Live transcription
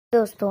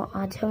दोस्तों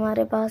आज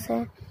हमारे पास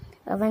है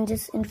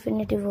अवेंजर्स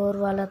इन्फिनिटी वॉर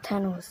वाला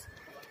थैनोस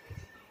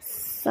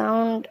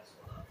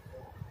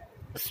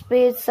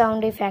स्पेस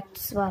साउंड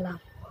इफेक्ट्स वाला।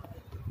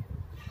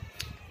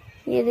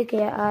 ये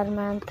देखिए iron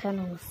man,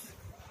 Thanos,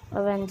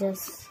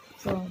 Avengers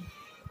from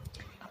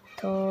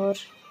Thor,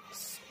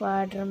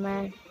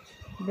 Spiderman,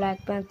 black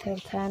panther,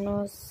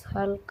 Thanos,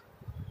 Hulk,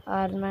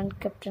 iron man,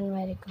 captain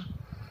America.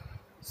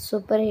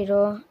 Super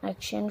hero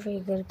action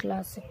figure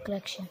classic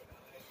collection.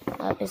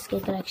 आप इसकी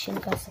कलेक्शन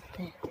कर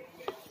सकते हैं।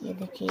 ये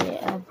देखिए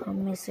अब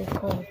हम इसे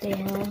खोलते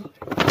हैं।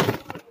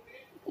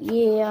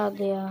 ये आ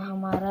गया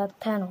हमारा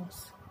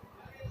थैनोस।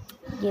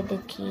 ये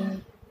देखिए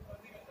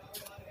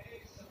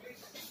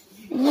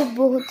ये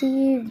बहुत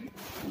ही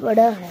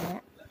बड़ा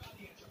है।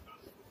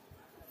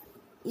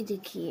 ये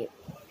देखिए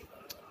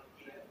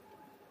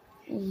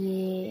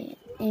ये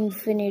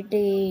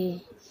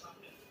इन्फिनिटी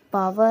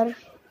पावर।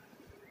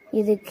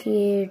 ये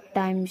देखिए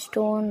time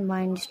stone,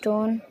 mind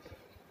stone,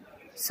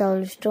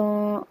 soul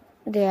stone,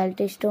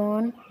 reality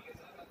stone.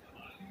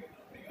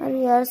 अरे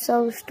यार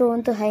सोल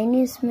स्टोन तो है ही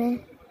नहीं इसमें।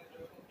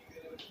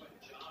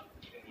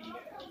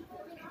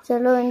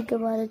 चलो इनके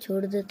बारे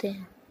छोड़ देते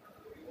हैं।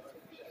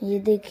 ये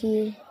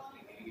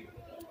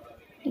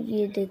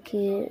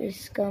देखिए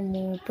इसका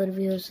मुंह ऊपर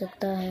भी हो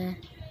सकता है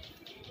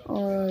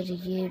और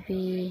ये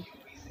भी।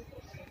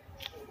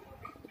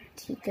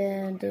 ठीक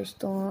है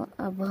दोस्तों,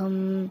 अब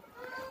हम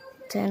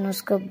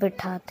थैनोस को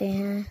बिठाते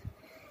हैं।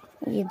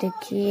 ये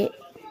देखिए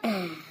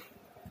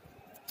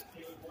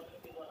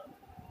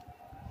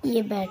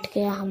ये बैठ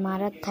गया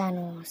हमारा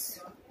थैनोस।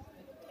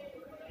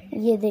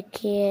 ये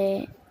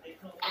देखिए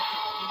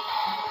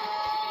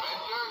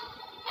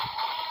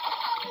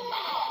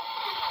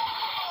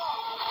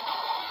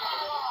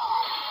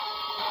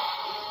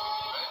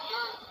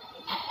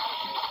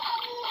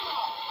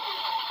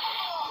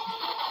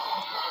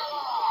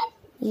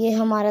ये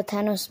हमारा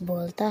थैनोस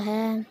बोलता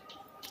है।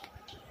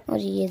 और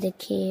ये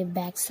देखिए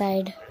बैक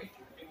साइड।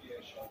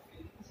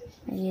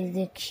 ये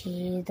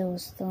देखिए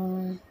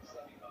दोस्तों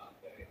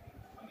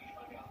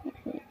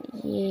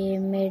ये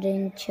मेड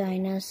इन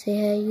चाइना से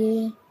है।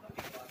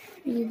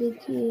 ये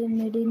देखिए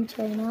मेड इन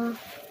चाइना।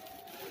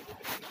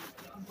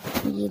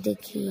 ये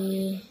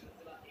देखिए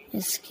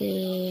इसके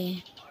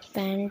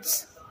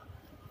पैंट्स।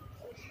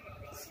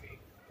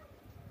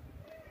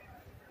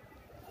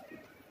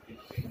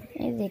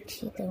 ये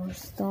देखिए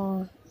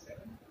दोस्तों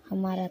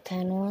हमारा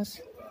थैनोस।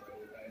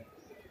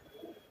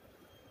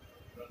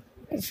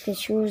 इसके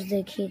शूज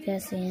देखिए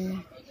कैसे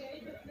हैं।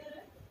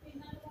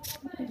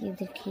 ये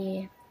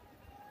देखिए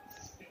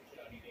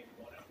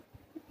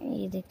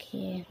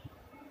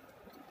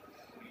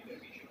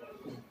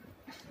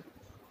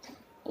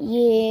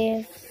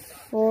ये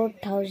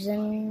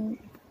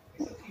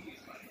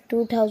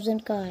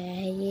 2000 का आया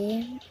है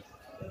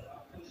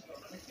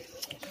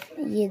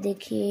ये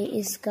देखिए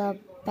इसका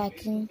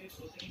पैकिंग।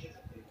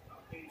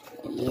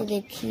 ये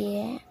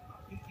देखिए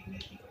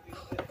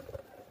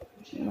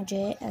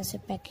मुझे ऐसे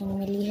पैकिंग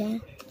मिली है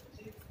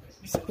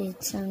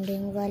स्पेस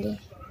साउंडिंग वाली।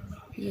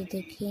 ये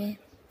देखिए।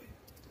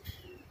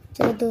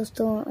 चलो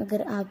दोस्तों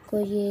अगर आपको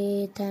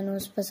ये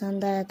थैनोस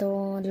पसंद आया तो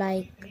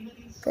लाइक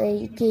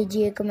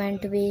कीजिए,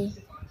 कमेंट भी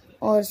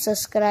और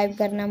सब्सक्राइब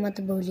करना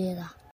मत भूलिएगा।